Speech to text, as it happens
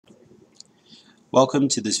Welcome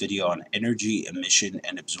to this video on energy, emission,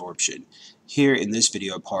 and absorption. Here in this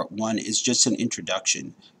video, part 1 is just an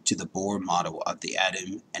introduction to the Bohr model of the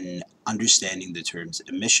atom and understanding the terms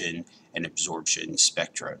emission and absorption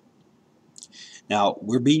spectra. Now,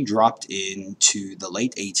 we're being dropped into the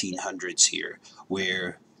late 1800s here,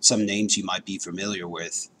 where some names you might be familiar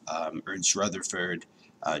with, Ernst Rutherford,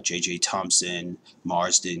 J.J. Thomson,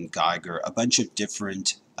 Marsden, Geiger, a bunch of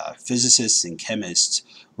different physicists and chemists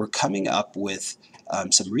were coming up with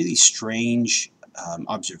some really strange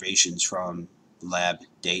observations from lab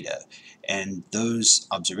data. And those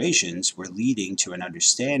observations were leading to an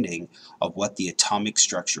understanding of what the atomic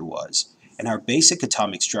structure was. And our basic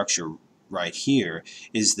atomic structure right here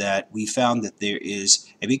is that we found that there is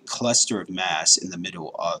a big cluster of mass in the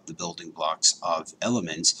middle of the building blocks of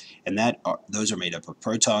elements, and those are made up of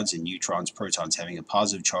protons and neutrons, protons having a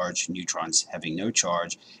positive charge, neutrons having no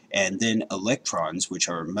charge, and then electrons, which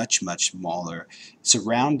are much smaller,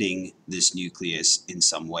 surrounding this nucleus in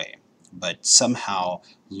some way, but somehow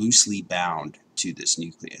loosely bound to this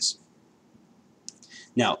nucleus.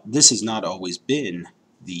 Now, this has not always been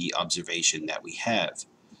the observation that we have.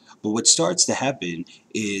 But what starts to happen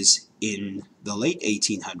is in the late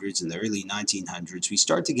 1800s and the early 1900s, we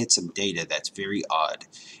start to get some data that's very odd.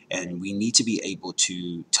 And we need to be able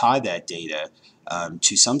to tie that data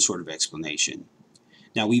to some sort of explanation.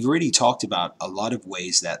 Now, we've already talked about a lot of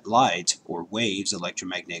ways that light, or waves,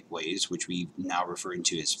 electromagnetic waves, which we now referring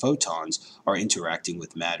to as photons, are interacting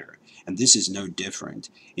with matter. And this is no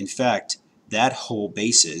different. In fact, that whole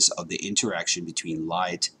basis of the interaction between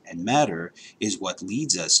light and matter is what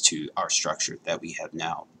leads us to our structure that we have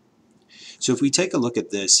now. So if we take a look at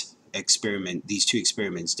this experiment, these two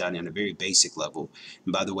experiments done on a very basic level,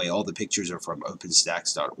 and by the way, all the pictures are from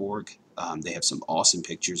openstacks.org. They have some awesome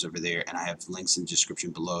pictures over there, and I have links in the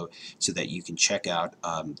description below so that you can check out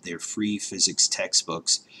their free physics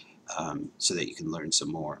textbooks so that you can learn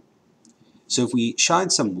some more. So if we shine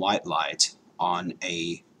some white light on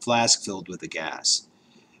a flask filled with a gas,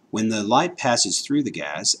 when the light passes through the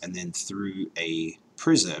gas and then through a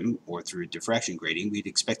prism or through a diffraction grating, we'd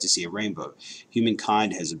expect to see a rainbow.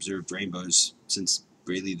 Humankind has observed rainbows since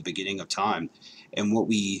really the beginning of time. And what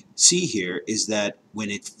we see here is that when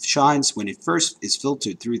it shines, when it first is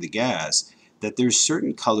filtered through the gas, that there's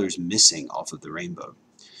certain colors missing off of the rainbow.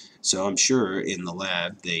 So I'm sure in the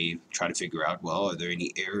lab they try to figure out, well, are there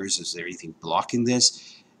any errors? Is there anything blocking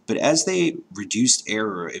this? But as they reduced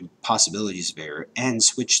error and possibilities of error and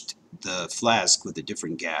switched the flask with a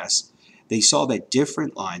different gas, they saw that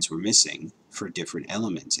different lines were missing for different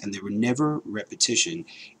elements, and there were never repetition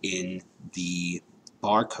in the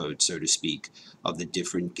barcode, so to speak, of the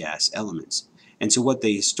different gas elements. And so what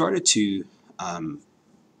they started to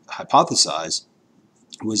hypothesize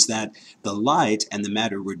was that the light and the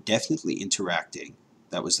matter were definitely interacting.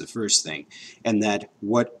 That was the first thing. And that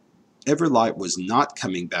whatever light was not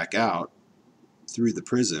coming back out through the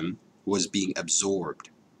prism was being absorbed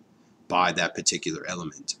by that particular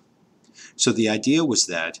element. So the idea was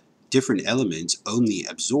that different elements only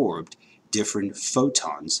absorbed different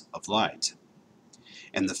photons of light.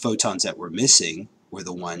 And the photons that were missing were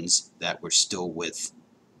the ones that were still with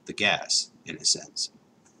the gas, in a sense.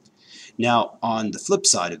 Now, on the flip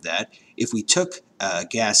side of that, if we took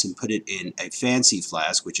gas and put it in a fancy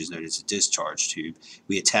flask, which is known as a discharge tube,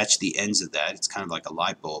 we attach the ends of that, it's kind of like a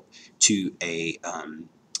light bulb, to a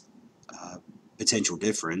potential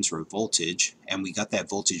difference or a voltage, and we got that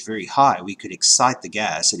voltage very high, we could excite the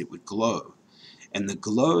gas and it would glow. And the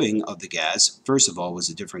glowing of the gas, first of all, was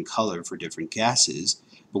a different color for different gases,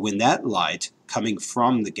 but when that light coming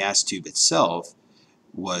from the gas tube itself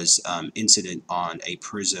was incident on a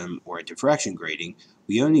prism or a diffraction grating,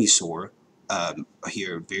 we only saw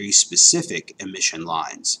here very specific emission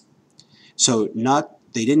lines. So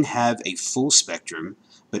they didn't have a full spectrum,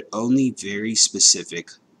 but only very specific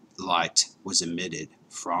light was emitted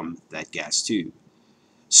from that gas tube.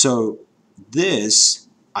 So this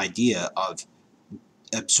idea of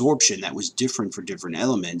absorption that was different for different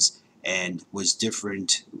elements and was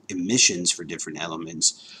different emissions for different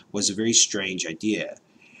elements was a very strange idea.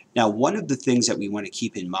 Now, one of the things that we want to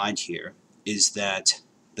keep in mind here is that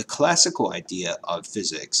the classical idea of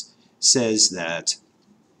physics says that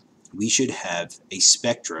we should have a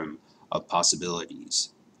spectrum of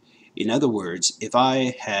possibilities. In other words, if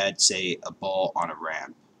I had, say, a ball on a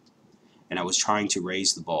ramp, and I was trying to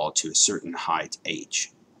raise the ball to a certain height,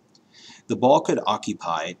 h, the ball could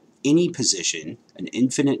occupy any position, an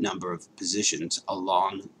infinite number of positions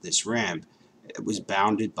along this ramp. It was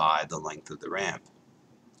bounded by the length of the ramp.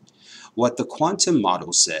 What the quantum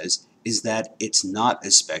model says is that it's not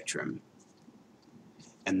a spectrum,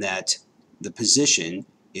 and that the position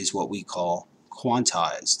is what we call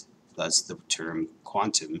quantized. That's the term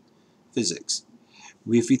quantum physics.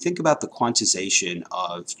 If we think about the quantization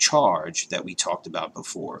of charge that we talked about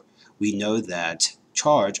before, we know that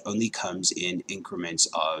charge only comes in increments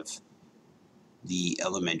of the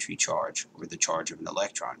elementary charge, or the charge of an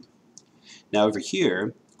electron. Now over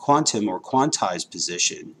here, quantum or quantized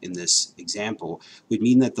position in this example would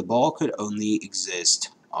mean that the ball could only exist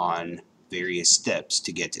on various steps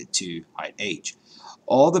to get to height h.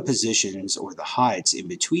 All the positions or the heights in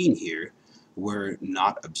between here were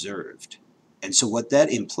not observed. And so what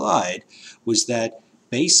that implied was that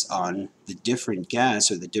based on the different gas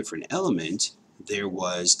or the different element, there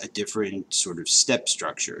was a different sort of step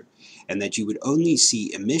structure, and that you would only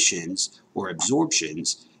see emissions or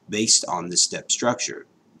absorptions based on the step structure.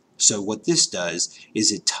 So what this does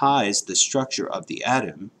is it ties the structure of the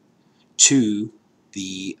atom to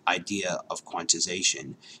the idea of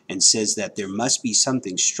quantization and says that there must be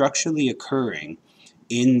something structurally occurring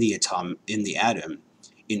in the atom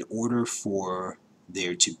in order for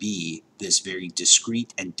there to be this very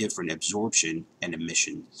discrete and different absorption and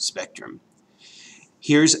emission spectrum.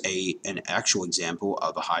 Here's an actual example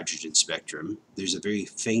of a hydrogen spectrum. There's a very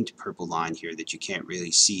faint purple line here that you can't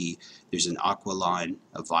really see. There's an aqua line,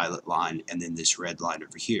 a violet line, and then this red line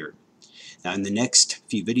over here. Now in the next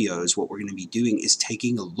few videos, what we're going to be doing is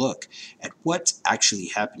taking a look at what's actually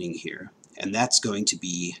happening here. And that's going to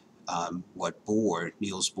be what Bohr,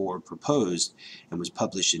 Niels Bohr, proposed and was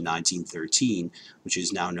published in 1913, which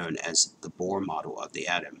is now known as the Bohr model of the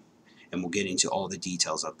atom. And we'll get into all the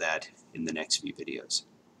details of that in the next few videos.